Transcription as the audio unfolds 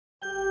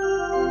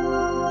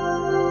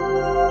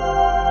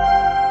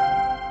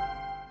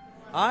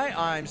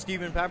I'm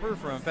Stephen Pepper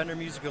from Fender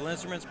Musical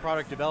Instruments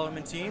Product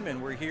Development Team, and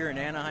we're here in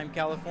Anaheim,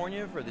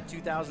 California for the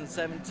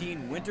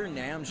 2017 Winter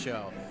NAMM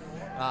Show.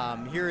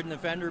 Here in the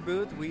Fender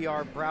booth, we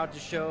are proud to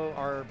show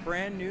our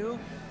brand new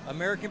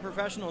American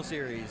Professional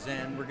Series,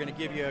 and we're going to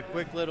give you a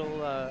quick little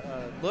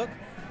look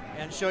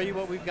and show you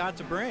what we've got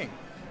to bring.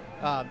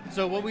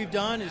 So what we've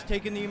done is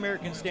taken the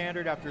American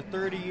Standard. After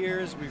 30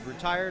 years, we've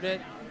retired it,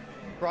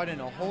 brought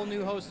in a whole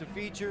new host of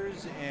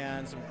features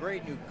and some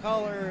great new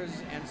colors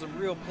and some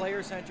real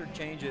player-centric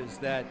changes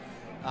that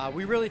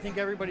we really think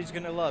everybody's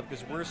going to love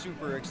because we're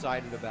super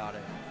excited about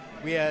it.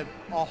 We have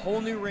a whole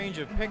new range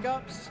of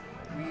pickups.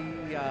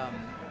 We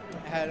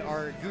had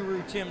our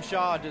guru Tim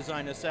Shaw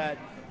design a set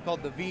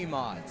called the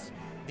V-Mods.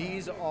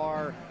 These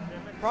are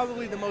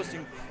probably the most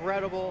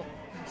incredible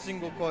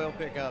single coil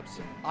pickups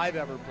I've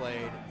ever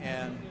played,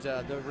 and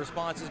the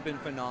response has been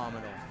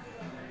phenomenal.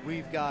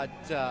 We've got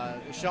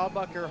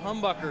Shawbucker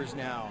humbuckers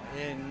now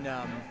in,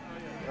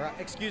 or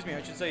excuse me,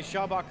 I should say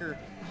Shawbucker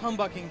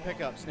humbucking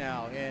pickups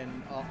now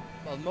in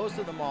most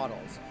of the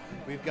models.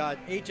 We've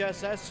got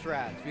HSS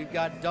strats. We've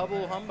got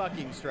double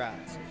humbucking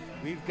strats.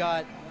 We've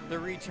got the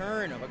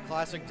return of a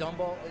classic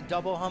double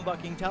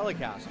humbucking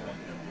Telecaster.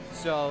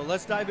 So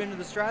let's dive into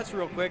the strats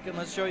real quick and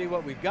let's show you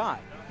what we've got.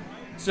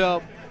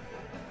 So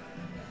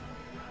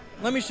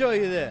let me show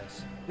you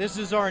this. This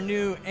is our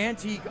new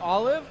antique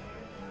olive.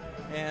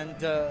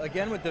 And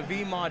again, with the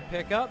V-Mod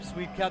pickups,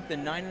 we've kept the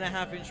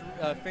 9.5-inch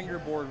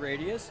fingerboard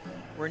radius.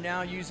 We're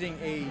now using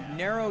a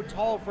narrow,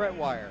 tall fret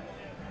wire.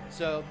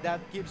 So that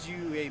gives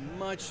you a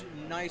much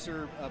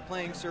nicer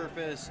playing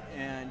surface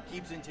and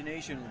keeps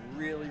intonation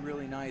really,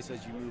 really nice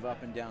as you move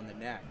up and down the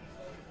neck.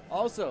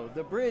 Also,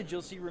 the bridge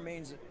you'll see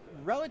remains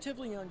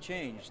relatively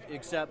unchanged,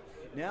 except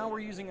now we're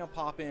using a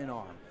pop-in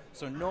arm.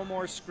 So no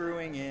more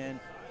screwing in.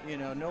 You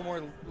know, no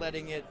more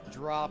letting it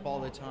drop all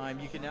the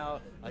time. You can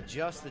now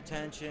adjust the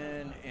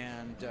tension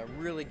and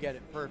really get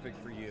it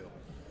perfect for you.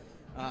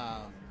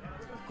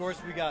 Of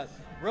course, we got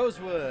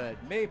rosewood,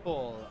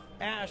 maple,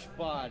 ash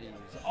bodies,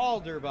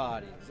 alder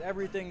bodies,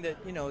 everything that,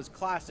 you know, is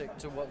classic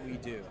to what we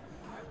do.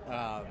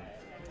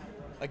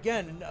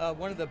 Again,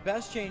 one of the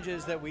best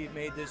changes that we've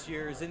made this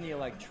year is in the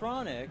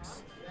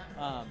electronics.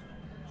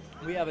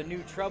 We have a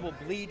new treble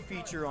bleed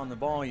feature on the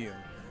volume,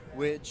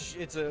 which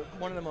it's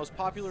one of the most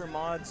popular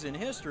mods in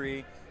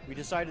history. We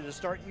decided to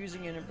start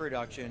using it in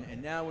production,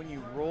 and now when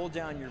you roll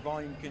down your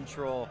volume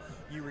control,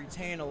 you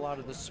retain a lot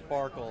of the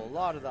sparkle, a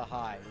lot of the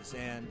highs,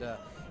 and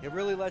it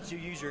really lets you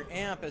use your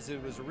amp as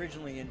it was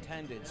originally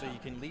intended, so you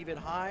can leave it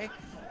high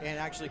and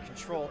actually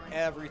control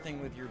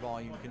everything with your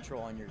volume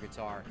control on your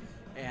guitar.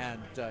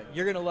 And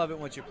you're going to love it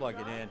once you plug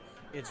it in.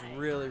 It's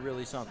really,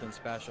 really something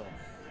special.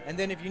 And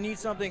then if you need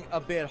something a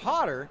bit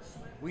hotter,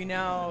 we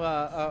now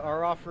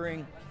are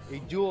offering a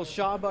dual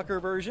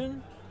Shawbucker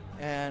version,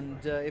 and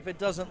if it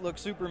doesn't look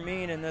super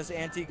mean in this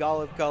antique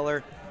olive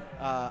color,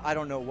 I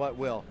don't know what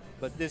will,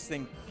 but this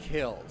thing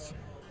kills.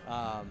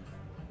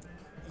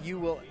 You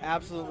will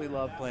absolutely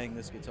love playing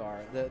this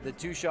guitar. The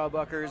two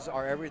Shawbuckers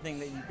are everything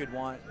that you could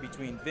want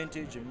between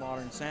vintage and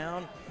modern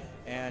sound,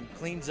 and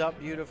cleans up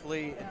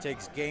beautifully, it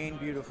takes gain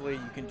beautifully,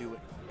 you can do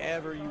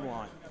whatever you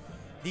want.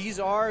 These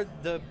are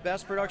the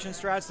best production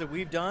strats that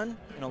we've done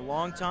in a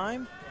long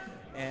time,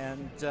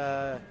 and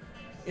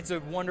it's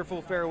a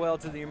wonderful farewell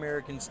to the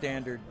American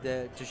Standard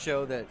to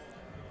show that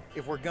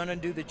if we're going to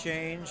do the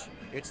change,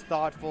 it's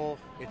thoughtful,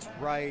 it's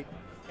right,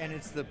 and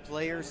it's the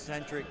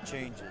player-centric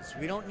changes.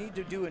 We don't need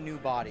to do a new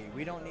body.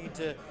 We don't need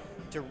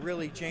to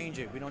really change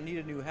it. We don't need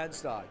a new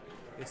headstock.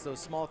 It's those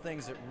small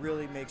things that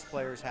really makes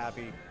players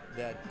happy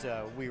that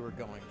we were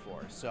going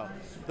for. So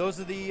those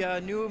are the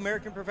new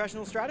American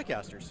Professional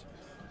Stratocasters.